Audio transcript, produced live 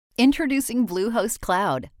Introducing Bluehost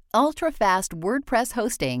Cloud, ultra-fast WordPress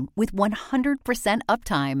hosting with 100%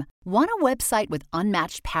 uptime. Want a website with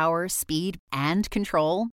unmatched power, speed, and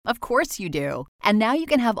control? Of course you do. And now you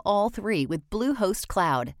can have all three with Bluehost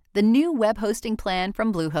Cloud, the new web hosting plan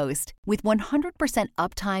from Bluehost. With 100%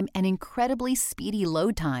 uptime and incredibly speedy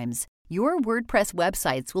load times, your WordPress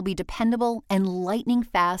websites will be dependable and lightning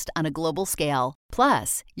fast on a global scale.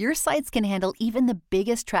 Plus, your sites can handle even the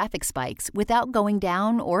biggest traffic spikes without going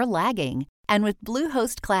down or lagging. And with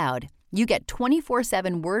Bluehost Cloud, you get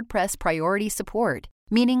 24/7 WordPress priority support,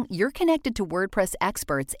 meaning you're connected to WordPress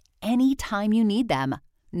experts anytime you need them.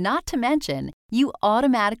 Not to mention, you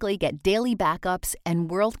automatically get daily backups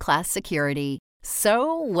and world-class security.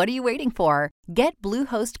 So, what are you waiting for? Get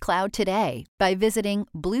Bluehost Cloud today by visiting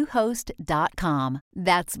Bluehost.com.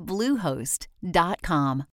 That's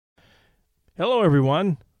Bluehost.com. Hello,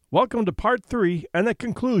 everyone. Welcome to Part 3 and the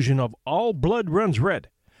conclusion of All Blood Runs Red,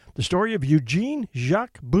 the story of Eugene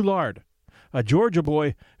Jacques Bullard, a Georgia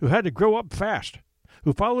boy who had to grow up fast,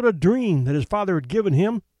 who followed a dream that his father had given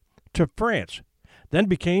him to France, then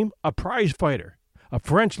became a prize fighter, a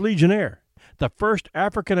French legionnaire, the first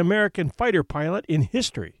African-American fighter pilot in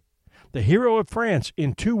history, the hero of France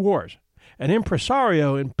in 2 wars, an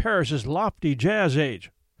impresario in Paris's lofty jazz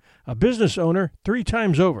age, a business owner 3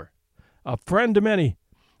 times over, a friend to many,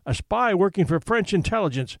 a spy working for French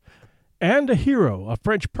intelligence, and a hero of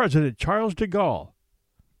French President Charles de Gaulle.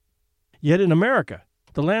 Yet in America,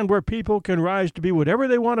 the land where people can rise to be whatever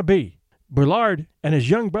they want to be, Bullard and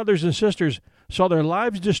his young brothers and sisters saw their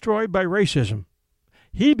lives destroyed by racism.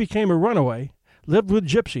 He became a runaway, lived with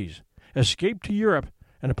gypsies, escaped to Europe,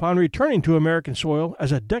 and upon returning to American soil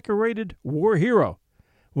as a decorated war hero,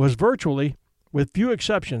 was virtually, with few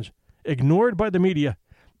exceptions, ignored by the media,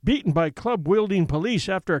 beaten by club-wielding police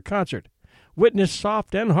after a concert, witnessed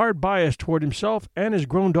soft and hard bias toward himself and his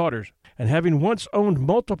grown daughters, and having once owned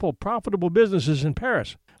multiple profitable businesses in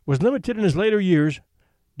Paris, was limited in his later years,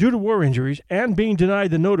 due to war injuries and being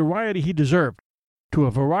denied the notoriety he deserved, to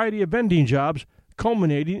a variety of vending jobs,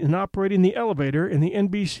 culminating in operating the elevator in the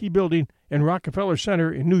NBC building in Rockefeller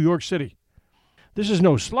Center in New York City. This is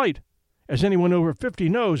no slight. As anyone over 50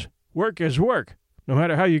 knows, work is work, no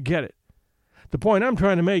matter how you get it. The point I'm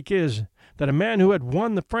trying to make is that a man who had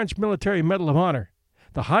won the French Military Medal of Honor,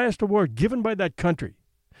 the highest award given by that country,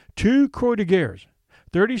 2 Croix de Guerre,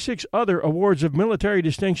 36 other awards of military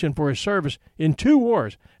distinction for his service in 2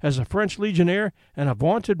 wars as a French legionnaire and a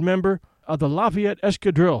vaunted member of the Lafayette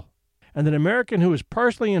Escadrille, and an American who was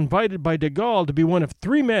personally invited by de Gaulle to be one of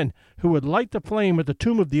 3 men who would light the flame at the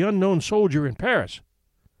tomb of the unknown soldier in Paris.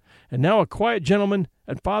 And now a quiet gentleman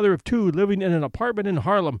and father of 2 living in an apartment in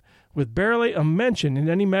Harlem with barely a mention in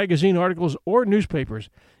any magazine articles or newspapers,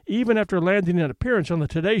 even after landing an appearance on the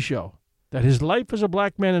Today Show. That his life as a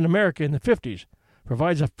black man in America in the 50s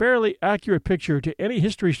provides a fairly accurate picture to any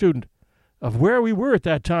history student of where we were at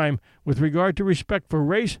that time with regard to respect for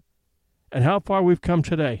race and how far we've come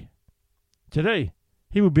today. Today,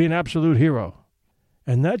 he would be an absolute hero.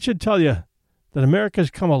 And that should tell you that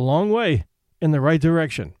America's come a long way in the right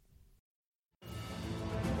direction.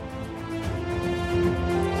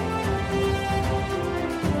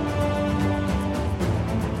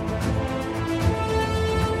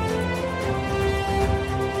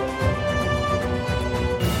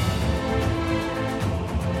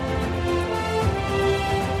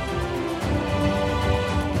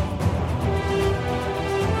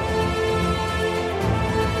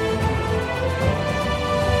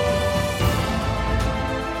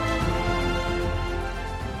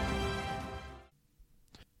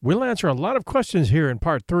 We'll answer a lot of questions here in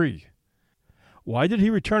Part 3. Why did he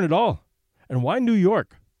return at all? And why New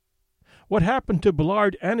York? What happened to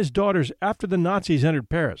Bullard and his daughters after the Nazis entered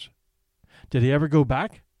Paris? Did he ever go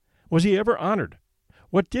back? Was he ever honored?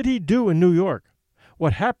 What did he do in New York?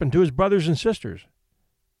 What happened to his brothers and sisters?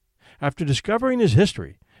 After discovering his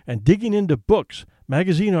history and digging into books,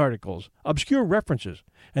 magazine articles, obscure references,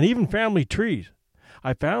 and even family trees,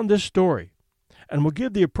 I found this story, and will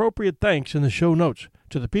give the appropriate thanks in the show notes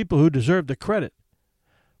to the people who deserve the credit.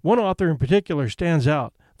 One author in particular stands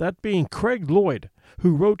out, that being Craig Lloyd,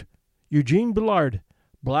 who wrote Eugene Bullard,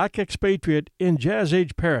 Black Expatriate in Jazz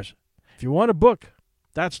Age Paris. If you want a book,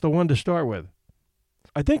 that's the one to start with.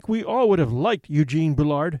 I think we all would have liked Eugene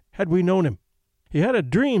Bullard had we known him. He had a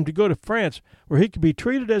dream to go to France where he could be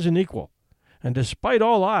treated as an equal, and despite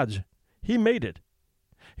all odds, he made it.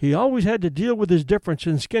 He always had to deal with his difference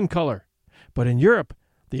in skin color, but in Europe,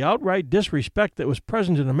 the outright disrespect that was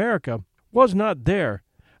present in America was not there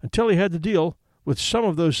until he had to deal with some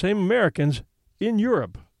of those same Americans in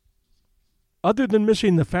Europe. Other than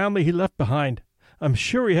missing the family he left behind, I'm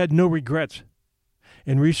sure he had no regrets.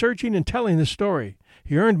 In researching and telling this story,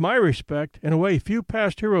 he earned my respect in a way few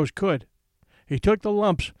past heroes could. He took the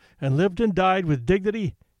lumps and lived and died with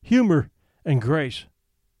dignity, humor, and grace.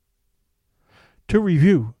 To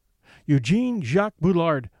review, Eugene Jacques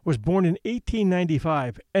Bullard was born in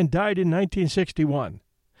 1895 and died in 1961.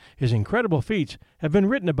 His incredible feats have been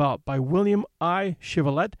written about by William I.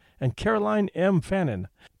 Chevalet and Caroline M. Fannin,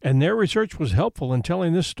 and their research was helpful in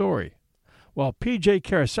telling this story, while P.J.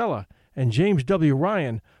 Carosella and James W.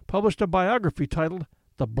 Ryan published a biography titled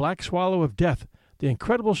The Black Swallow of Death, the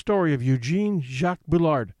incredible story of Eugene Jacques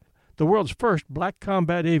Bullard, the world's first black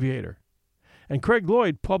combat aviator. And Craig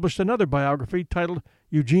Lloyd published another biography titled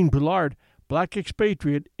Eugene Bullard, Black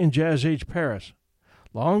Expatriate in Jazz Age Paris.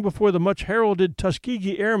 Long before the much-heralded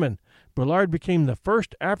Tuskegee Airmen, Bullard became the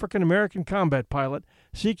first African-American combat pilot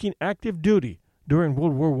seeking active duty during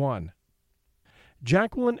World War I.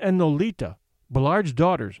 Jacqueline and Nolita, Bullard's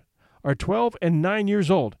daughters, are 12 and 9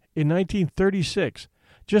 years old in 1936,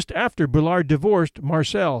 just after Bullard divorced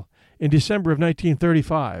Marcel in December of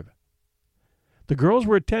 1935. The girls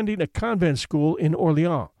were attending a convent school in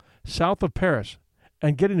Orléans, south of Paris,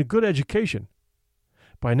 and getting a good education.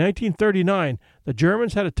 By 1939, the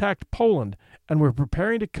Germans had attacked Poland and were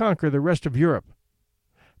preparing to conquer the rest of Europe.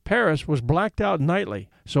 Paris was blacked out nightly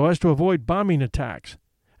so as to avoid bombing attacks,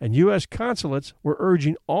 and U.S. consulates were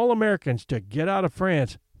urging all Americans to get out of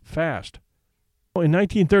France fast. In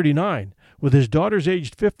 1939, with his daughters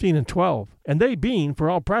aged 15 and 12, and they being, for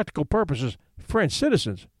all practical purposes, French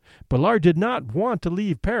citizens, Bullard did not want to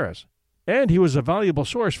leave Paris, and he was a valuable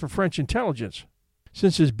source for French intelligence,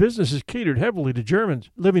 since his businesses catered heavily to Germans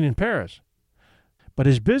living in Paris. But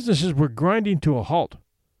his businesses were grinding to a halt.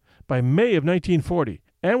 By May of 1940,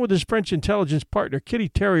 and with his French intelligence partner Kitty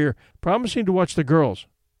Terrier promising to watch the girls,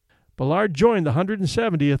 Bullard joined the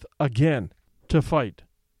 170th again to fight.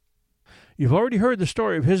 You've already heard the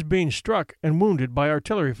story of his being struck and wounded by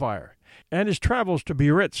artillery fire, and his travels to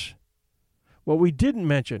Biarritz. What we didn't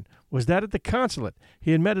mention was that at the consulate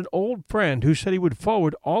he had met an old friend who said he would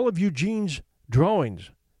forward all of Eugene's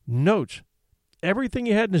drawings, notes, everything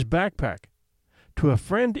he had in his backpack, to a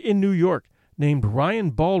friend in New York named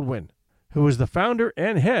Ryan Baldwin, who was the founder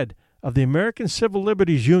and head of the American Civil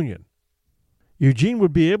Liberties Union. Eugene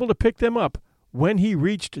would be able to pick them up when he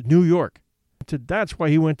reached New York. That's why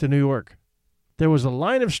he went to New York. There was a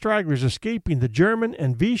line of stragglers escaping the German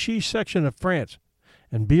and Vichy section of France,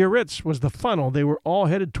 and Biarritz was the funnel they were all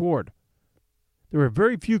headed toward. There were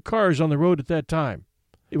very few cars on the road at that time.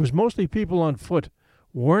 It was mostly people on foot,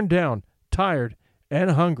 worn down, tired,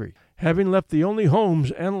 and hungry, having left the only homes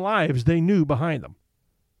and lives they knew behind them.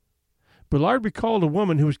 Bullard recalled a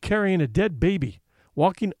woman who was carrying a dead baby,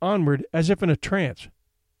 walking onward as if in a trance.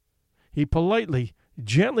 He politely,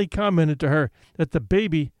 gently commented to her that the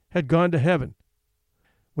baby had gone to heaven.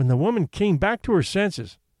 When the woman came back to her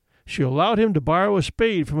senses, she allowed him to borrow a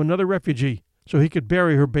spade from another refugee so he could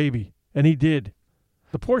bury her baby, and he did.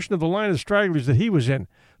 The portion of the line of stragglers that he was in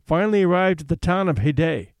finally arrived at the town of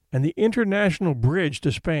Haydée and the international bridge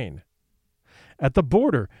to Spain. At the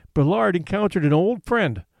border, Bullard encountered an old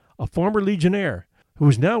friend, a former legionnaire, who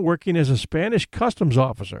was now working as a Spanish customs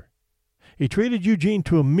officer. He treated Eugene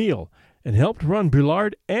to a meal and helped run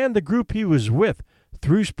Bullard and the group he was with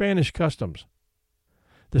through Spanish customs.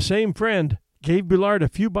 The same friend gave Bullard a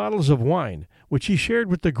few bottles of wine, which he shared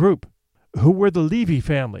with the group, who were the Levy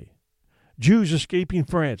family, Jews escaping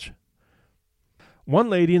France. One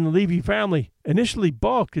lady in the Levy family initially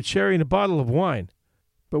balked at sharing a bottle of wine,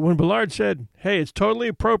 but when Bullard said, "Hey, it's totally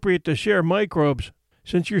appropriate to share microbes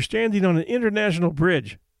since you're standing on an international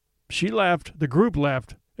bridge," she laughed, the group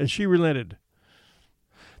laughed, and she relented.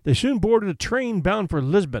 They soon boarded a train bound for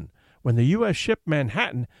Lisbon when the U.S. ship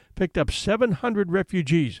Manhattan picked up 700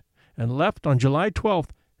 refugees and left on July 12,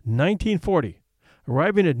 1940,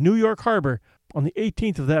 arriving at New York Harbor on the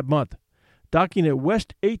 18th of that month, docking at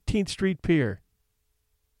West 18th Street Pier.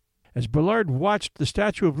 As Bullard watched the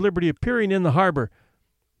Statue of Liberty appearing in the harbor,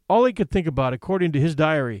 all he could think about, according to his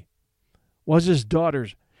diary, was his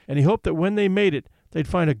daughters, and he hoped that when they made it, they'd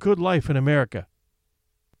find a good life in America.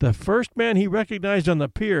 The first man he recognized on the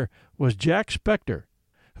pier was Jack Spector,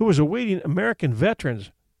 who was awaiting American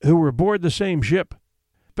veterans who were aboard the same ship.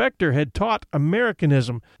 Spector had taught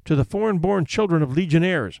Americanism to the foreign-born children of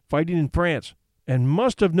legionnaires fighting in France, and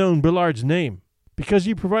must have known Bullard's name, because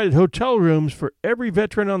he provided hotel rooms for every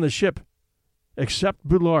veteran on the ship, except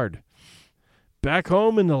Bullard, back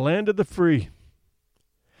home in the land of the free.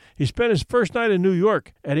 He spent his first night in New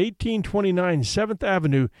York at 1829 7th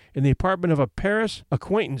Avenue in the apartment of a Paris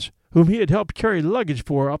acquaintance whom he had helped carry luggage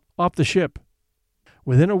for off the ship.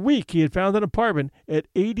 Within a week, he had found an apartment at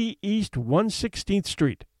 80 East 116th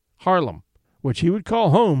Street, Harlem, which he would call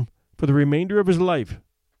home for the remainder of his life.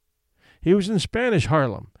 He was in Spanish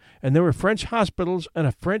Harlem, and there were French hospitals and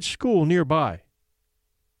a French school nearby,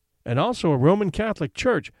 and also a Roman Catholic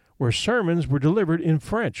church where sermons were delivered in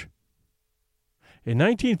French. In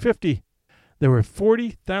 1950, there were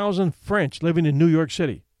 40,000 French living in New York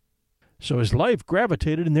City, so his life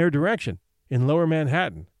gravitated in their direction, in Lower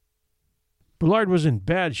Manhattan. Bullard was in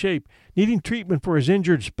bad shape, needing treatment for his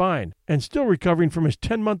injured spine, and still recovering from his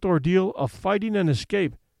 10-month ordeal of fighting an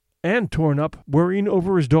escape, and torn up worrying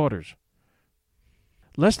over his daughters.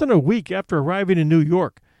 Less than a week after arriving in New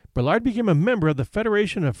York, Bullard became a member of the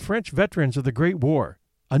Federation of French Veterans of the Great War,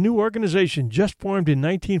 a new organization just formed in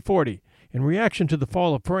 1940 in reaction to the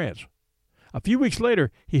fall of France. A few weeks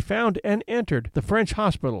later, he found and entered the French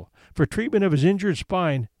hospital for treatment of his injured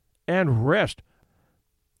spine and rest.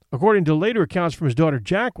 According to later accounts from his daughter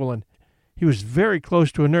Jacqueline, he was very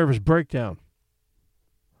close to a nervous breakdown.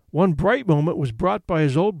 One bright moment was brought by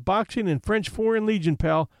his old boxing and French Foreign Legion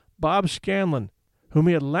pal, Bob Scanlon, whom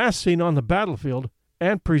he had last seen on the battlefield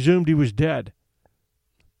and presumed he was dead.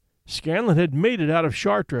 Scanlon had made it out of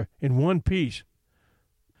Chartres in one piece.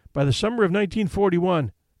 By the summer of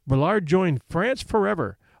 1941, Bullard joined France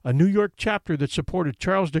Forever, a New York chapter that supported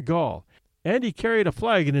Charles de Gaulle, and he carried a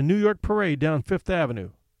flag in a New York parade down Fifth Avenue.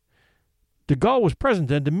 De Gaulle was present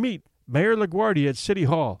then to meet Mayor LaGuardia at City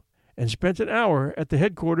Hall and spent an hour at the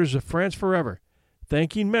headquarters of France Forever,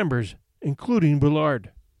 thanking members, including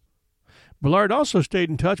Bullard. Bullard also stayed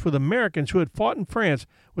in touch with Americans who had fought in France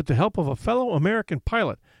with the help of a fellow American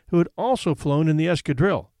pilot who had also flown in the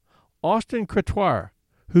escadrille, Austin Cretoir,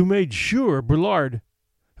 who made sure Bullard,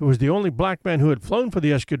 who was the only black man who had flown for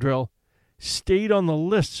the escadrille, stayed on the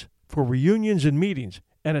lists for reunions and meetings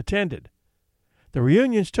and attended. The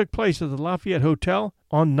reunions took place at the Lafayette Hotel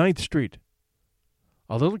on 9th Street,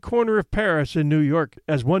 a little corner of Paris in New York,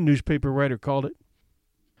 as one newspaper writer called it.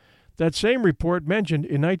 That same report mentioned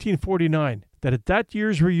in 1949 that at that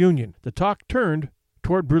year's reunion, the talk turned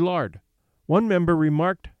toward Bullard. One member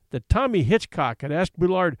remarked that Tommy Hitchcock had asked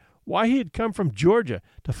Bullard why he had come from Georgia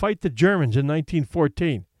to fight the Germans in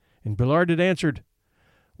 1914, and Bullard had answered,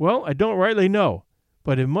 "Well, I don't rightly know,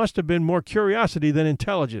 but it must have been more curiosity than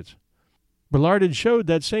intelligence." Bullard had showed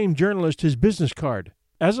that same journalist his business card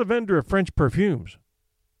as a vendor of French perfumes.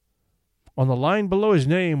 On the line below his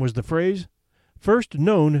name was the phrase, "First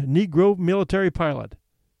known Negro military pilot."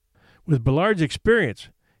 With Bullard's experience,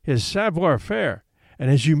 his savoir-faire, and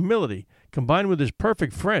his humility, combined with his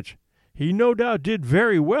perfect French, he no doubt did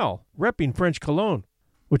very well repping French cologne,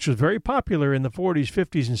 which was very popular in the 40s,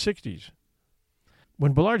 50s, and 60s.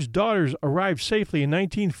 When Bullard's daughters arrived safely in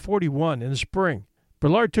 1941 in the spring,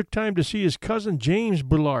 Bullard took time to see his cousin James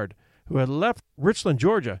Bullard, who had left Richland,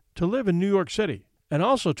 Georgia, to live in New York City, and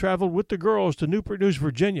also traveled with the girls to Newport News,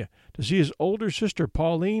 Virginia, to see his older sister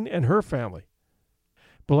Pauline and her family.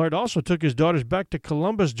 Bullard also took his daughters back to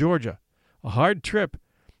Columbus, Georgia, a hard trip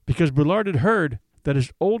because Bullard had heard that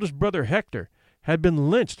his oldest brother Hector had been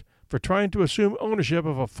lynched for trying to assume ownership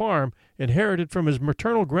of a farm inherited from his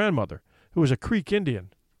maternal grandmother, who was a Creek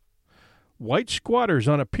Indian. White squatters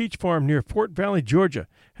on a peach farm near Fort Valley, Georgia,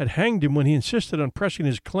 had hanged him when he insisted on pressing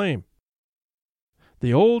his claim.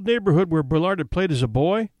 The old neighborhood where Bullard had played as a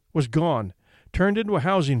boy was gone, turned into a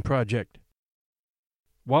housing project.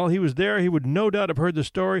 While he was there, he would no doubt have heard the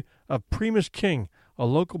story of Primus King, a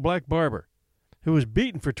local black barber, who was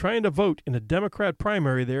beaten for trying to vote in a Democrat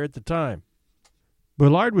primary there at the time.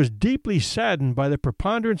 Bullard was deeply saddened by the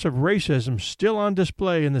preponderance of racism still on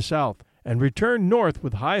display in the South, and returned north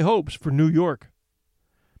with high hopes for New York.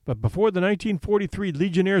 But before the 1943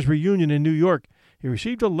 Legionnaires' reunion in New York, he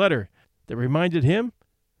received a letter that reminded him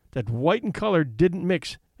that white and color didn't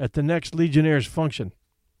mix at the next Legionnaires' function.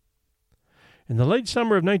 In the late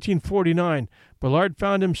summer of 1949, Bullard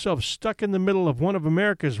found himself stuck in the middle of one of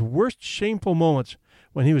America's worst shameful moments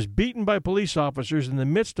when he was beaten by police officers in the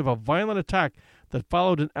midst of a violent attack that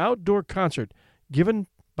followed an outdoor concert given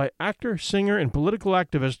by actor, singer, and political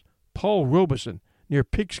activist Paul Robeson near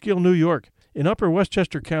Peekskill, New York, in Upper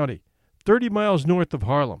Westchester County, 30 miles north of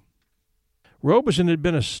Harlem. Robeson had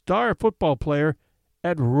been a star football player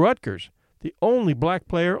at Rutgers, the only black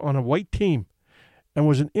player on a white team, and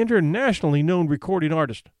was an internationally known recording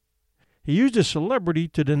artist. He used his celebrity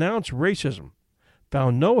to denounce racism,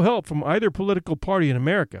 found no help from either political party in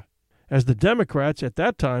America, as the Democrats at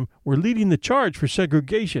that time were leading the charge for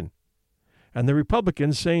segregation, and the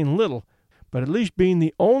Republicans saying little, but at least being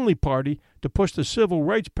the only party to push the civil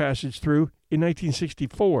rights passage through in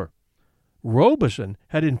 1964. Robeson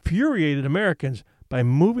had infuriated Americans by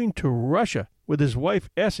moving to Russia with his wife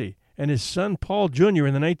Essie and his son Paul Jr.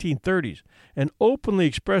 in the 1930s and openly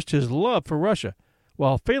expressed his love for Russia,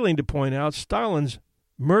 while failing to point out Stalin's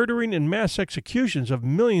murdering and mass executions of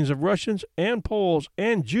millions of Russians and Poles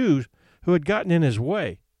and Jews who had gotten in his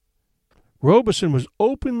way. Robeson was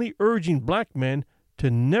openly urging black men to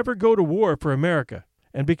never go to war for America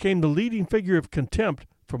and became the leading figure of contempt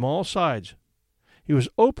from all sides. He was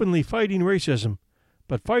openly fighting racism,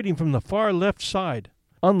 but fighting from the far left side,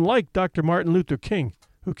 unlike Dr. Martin Luther King,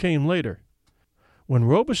 who came later. When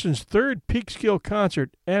Robeson's third Peekskill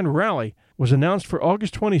concert and rally was announced for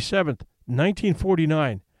August 27,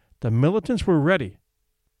 1949, the militants were ready.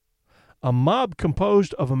 A mob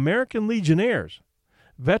composed of American legionnaires,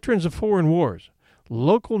 veterans of foreign wars,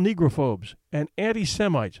 local Negrophobes, and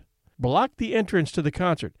anti-Semites blocked the entrance to the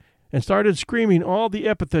concert and started screaming all the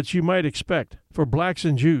epithets you might expect for blacks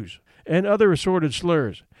and Jews, and other assorted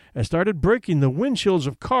slurs, and started breaking the windshields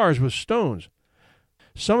of cars with stones.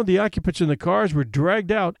 Some of the occupants in the cars were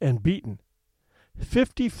dragged out and beaten.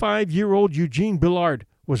 55-year-old Eugene Bullard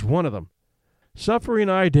was one of them, suffering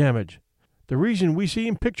eye damage, the reason we see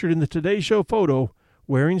him pictured in the Today Show photo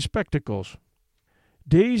wearing spectacles.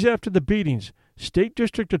 Days after the beatings, State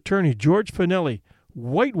District Attorney George Finelli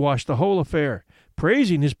whitewashed the whole affair,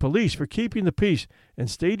 praising his police for keeping the peace and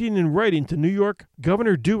stating in writing to New York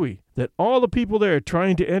Governor Dewey that all the people there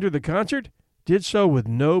trying to enter the concert did so with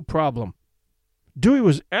no problem. Dewey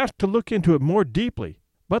was asked to look into it more deeply,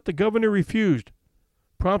 but the governor refused,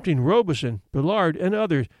 prompting Robeson, Bullard, and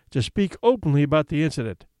others to speak openly about the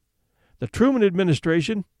incident. The Truman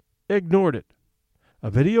administration ignored it. A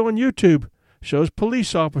video on YouTube shows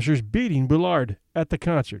police officers beating Bullard at the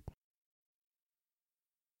concert.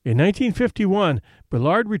 In 1951,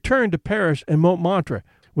 Bullard returned to Paris and Montmartre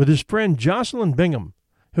with his friend Jocelyn Bingham,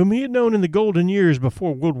 whom he had known in the golden years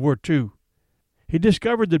before World War II. He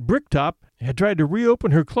discovered that Bricktop had tried to reopen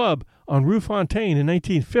her club on Rue Fontaine in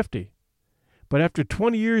 1950. But after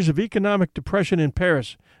 20 years of economic depression in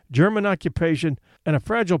Paris, German occupation, and a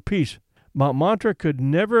fragile peace, Montmartre could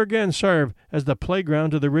never again serve as the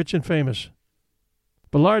playground of the rich and famous.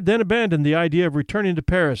 Bullard then abandoned the idea of returning to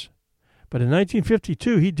Paris, but in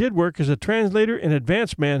 1952 he did work as a translator and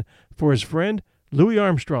advance man for his friend Louis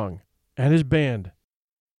Armstrong and his band.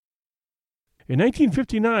 In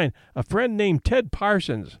 1959, a friend named Ted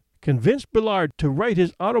Parsons convinced Bullard to write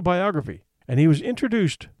his autobiography, and he was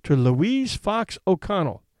introduced to Louise Fox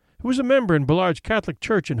O'Connell, who was a member in Bullard's Catholic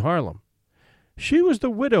Church in Harlem. She was the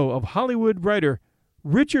widow of Hollywood writer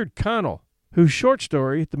Richard Connell, whose short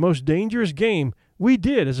story, The Most Dangerous Game, we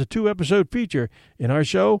did as a 2-episode feature in our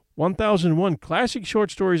show 1001 Classic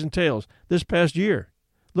Short Stories and Tales this past year.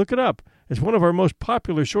 Look it up. It's one of our most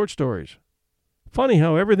popular short stories. Funny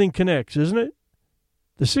how everything connects, isn't it?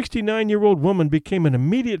 The 69-year-old woman became an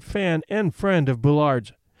immediate fan and friend of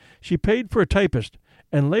Bullard's. She paid for a typist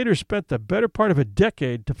and later spent the better part of a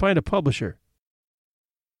decade to find a publisher.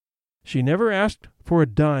 She never asked for a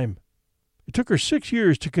dime. It took her 6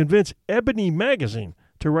 years to convince Ebony magazine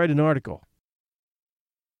to write an article.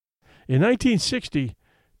 In 1960,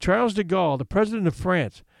 Charles de Gaulle, the president of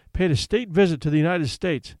France, paid a state visit to the United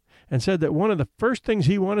States and said that one of the first things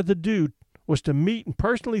he wanted to do was to meet and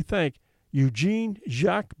personally thank Eugene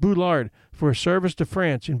Jacques Bullard for his service to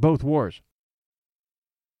France in both wars.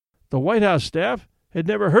 The White House staff had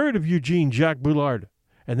never heard of Eugene Jacques Bullard,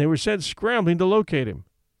 and they were sent scrambling to locate him.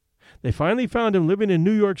 They finally found him living in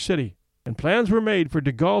New York City, and plans were made for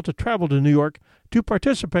de Gaulle to travel to New York to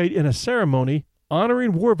participate in a ceremony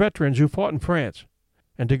honoring war veterans who fought in France.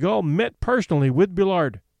 And de Gaulle met personally with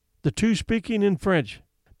Bullard, the two speaking in French,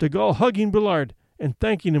 de Gaulle hugging Bullard and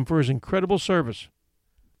thanking him for his incredible service.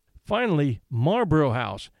 Finally, Marlborough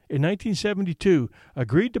House, in 1972,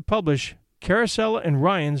 agreed to publish Carosella and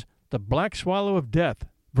Ryan's The Black Swallow of Death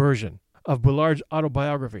version of Bullard's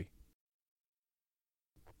autobiography.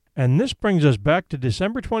 And this brings us back to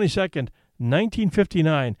December 22nd,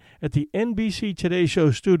 1959, at the NBC Today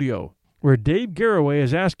Show studio, where Dave Garroway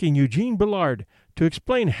is asking Eugene Bullard to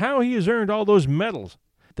explain how he has earned all those medals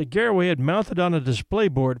that Garroway had mounted on a display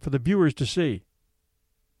board for the viewers to see.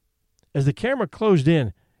 As the camera closed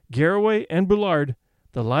in, Garroway and Bullard,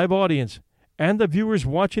 the live audience, and the viewers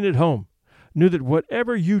watching at home knew that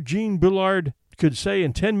whatever Eugene Bullard could say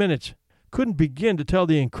in 10 minutes couldn't begin to tell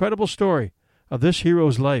the incredible story of this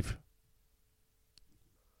hero's life.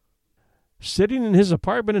 Sitting in his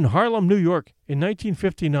apartment in Harlem, New York, in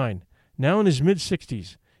 1959, now in his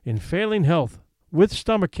mid-60s, in failing health, with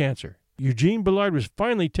stomach cancer, Eugene Bullard was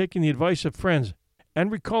finally taking the advice of friends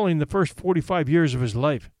and recalling the first 45 years of his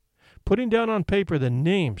life, putting down on paper the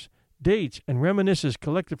names, dates, and reminiscences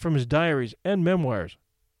collected from his diaries and memoirs.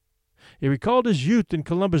 He recalled his youth in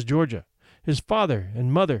Columbus, Georgia, his father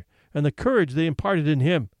and mother, and the courage they imparted in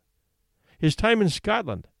him, his time in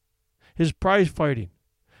Scotland, his prize fighting,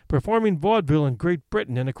 performing vaudeville in Great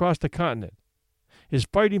Britain and across the continent, his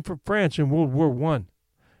fighting for France in World War I,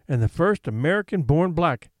 and the first American-born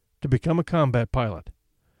black to become a combat pilot.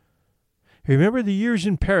 He remembered the years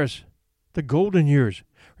in Paris, the golden years,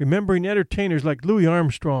 remembering entertainers like Louis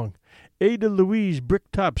Armstrong, Ada Louise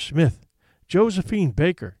Bricktop Smith, Josephine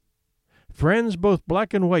Baker, friends both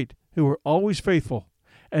black and white who were always faithful,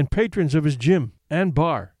 and patrons of his gym and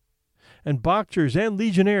bar, and boxers and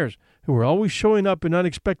legionnaires who were always showing up in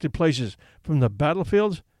unexpected places, from the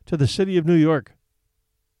battlefields to the city of New York.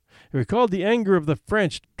 He recalled the anger of the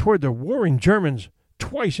French toward the warring Germans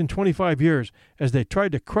twice in 25 years as they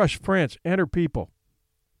tried to crush France and her people.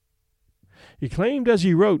 He claimed as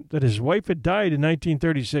he wrote that his wife had died in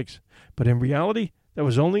 1936, but in reality that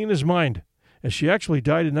was only in his mind, as she actually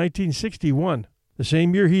died in 1961, the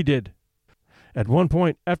same year he did. At one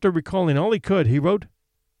point, after recalling all he could, he wrote,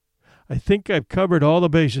 "I think I've covered all the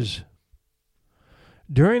bases."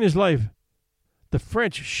 During his life, the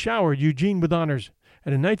French showered Eugene with honors,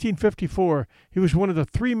 and in 1954 he was one of the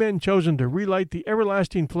 3 men chosen to relight the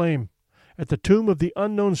everlasting flame at the tomb of the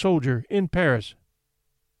unknown soldier in Paris.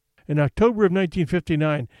 In October of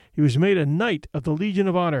 1959, he was made a Knight of the Legion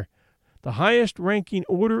of Honor, the highest-ranking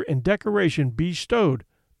order and decoration bestowed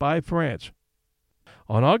by France.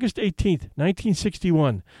 On August 18,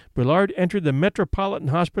 1961, Bullard entered the Metropolitan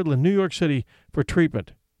Hospital in New York City for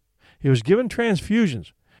treatment. He was given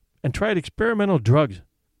transfusions and tried experimental drugs,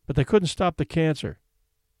 but they couldn't stop the cancer.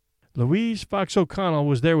 Louise Fox O'Connell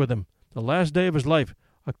was there with him the last day of his life,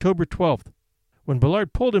 October 12th, when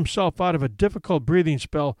Bullard pulled himself out of a difficult breathing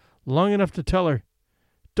spell long enough to tell her,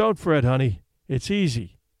 "Don't fret, honey, it's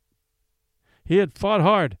easy." He had fought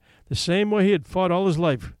hard, the same way he had fought all his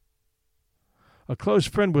life. A close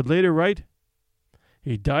friend would later write,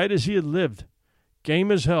 "He died as he had lived,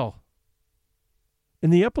 game as hell." In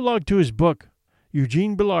the epilogue to his book,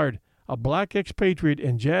 Eugene Bullard, a black expatriate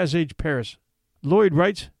in jazz-age Paris, Lloyd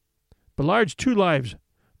writes, "Bullard's 2 lives,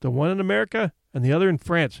 the one in America and the other in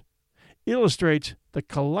France, illustrates the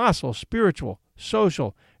colossal spiritual,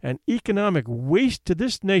 social, and economic waste to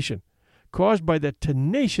this nation caused by the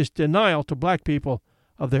tenacious denial to black people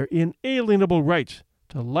of their inalienable rights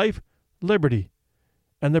to life, liberty,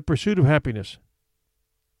 and the pursuit of happiness.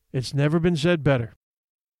 It's never been said better."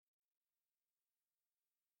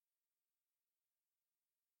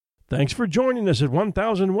 Thanks for joining us at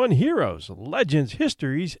 1001 Heroes, Legends,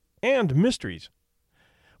 Histories, and Mysteries.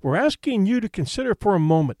 We're asking you to consider for a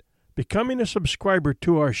moment becoming a subscriber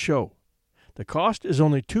to our show. The cost is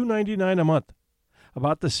only $2.99 a month,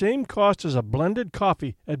 about the same cost as a blended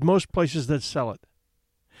coffee at most places that sell it.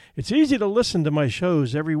 It's easy to listen to my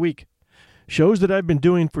shows every week, shows that I've been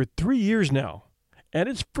doing for 3 years now, and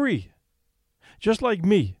it's free. Just like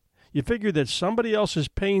me, you figure that somebody else is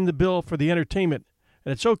paying the bill for the entertainment,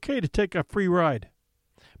 and it's okay to take a free ride.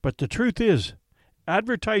 But the truth is,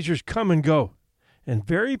 advertisers come and go, and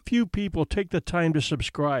very few people take the time to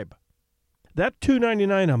subscribe. That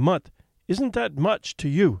 $2.99 a month isn't that much to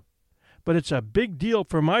you, but it's a big deal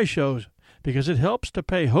for my shows because it helps to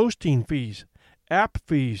pay hosting fees, app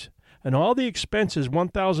fees, and all the expenses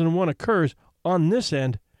 1001 occurs on this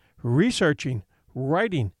end, researching,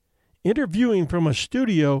 writing, interviewing from a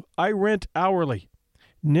studio I rent hourly,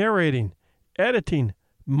 narrating, editing,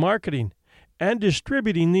 marketing, and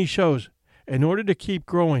distributing these shows in order to keep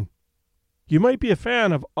growing. You might be a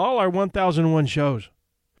fan of all our 1001 shows,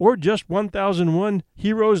 or just 1001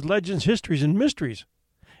 Heroes, Legends, Histories, and Mysteries.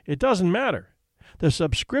 It doesn't matter. The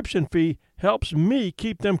subscription fee helps me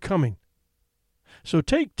keep them coming. So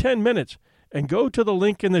take 10 minutes and go to the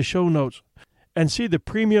link in the show notes and see the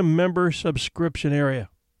premium member subscription area.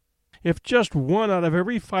 If just 1 out of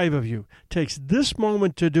every 5 of you takes this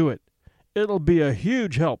moment to do it, it'll be a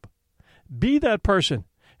huge help. Be that person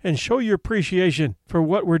and show your appreciation for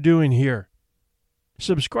what we're doing here.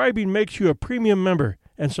 Subscribing makes you a premium member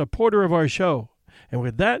and supporter of our show. And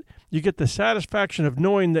with that, you get the satisfaction of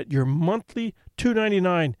knowing that your monthly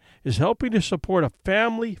 $2.99 is helping to support a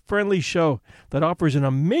family-friendly show that offers an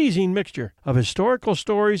amazing mixture of historical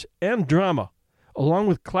stories and drama, along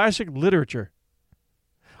with classic literature.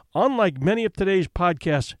 Unlike many of today's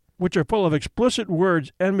podcasts, which are full of explicit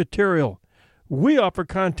words and material, we offer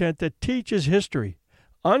content that teaches history,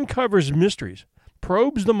 uncovers mysteries,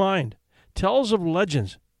 probes the mind, tells of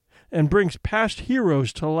legends, and brings past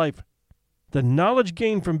heroes to life. The knowledge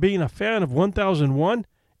gained from being a fan of 1001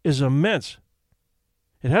 is immense.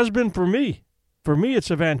 It has been for me. For me,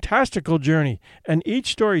 it's a fantastical journey, and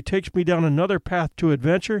each story takes me down another path to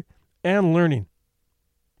adventure and learning.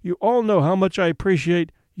 You all know how much I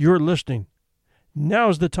appreciate your listening.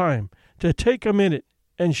 Now's the time to take a minute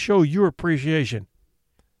and show your appreciation.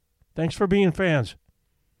 Thanks for being fans.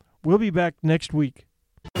 We'll be back next week.